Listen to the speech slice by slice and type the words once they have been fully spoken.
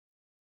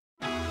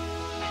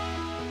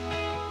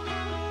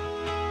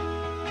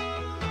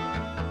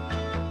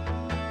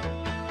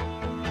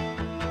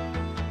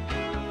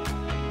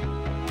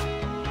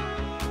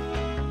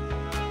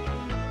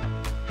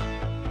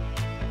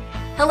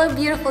Hello,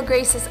 beautiful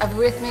graces of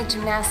rhythmic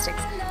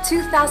gymnastics.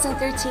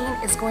 2013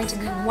 is going to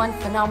be one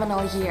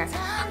phenomenal year.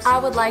 I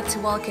would like to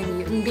welcome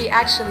you and be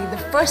actually the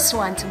first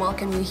one to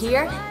welcome you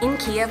here in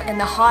Kyiv, in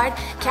the hard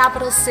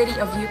capital city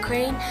of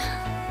Ukraine.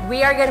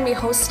 We are going to be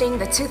hosting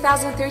the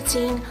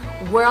 2013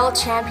 World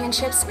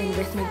Championships in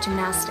Rhythmic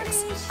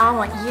Gymnastics. I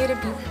want you to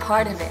be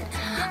part of it.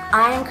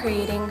 I am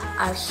creating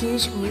a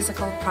huge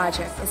musical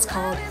project. It's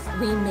called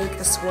We Make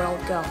This World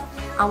Go.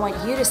 I want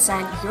you to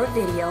send your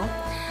video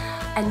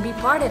and be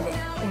part of it.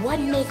 What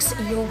makes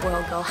your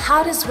world go?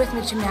 How does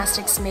rhythmic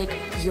gymnastics make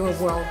your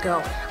world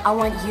go? I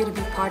want you to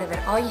be part of it.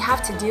 All you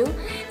have to do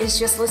is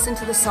just listen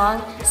to the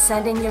song,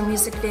 send in your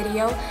music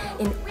video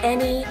in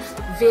any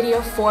video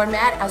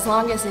format, as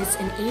long as it's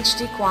in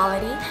HD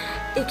quality.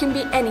 It can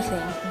be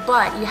anything,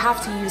 but you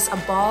have to use a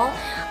ball,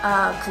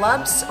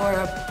 clubs, or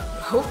a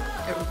hoop,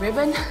 a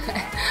ribbon,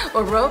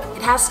 or rope.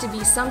 It has to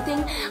be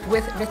something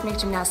with rhythmic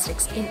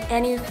gymnastics in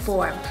any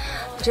form.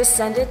 Just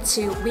send it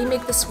to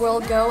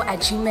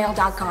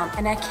wemakethisworldgo@gmail.com,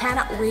 and I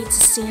cannot wait to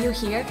see you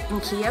here in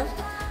Kyiv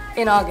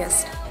in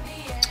August.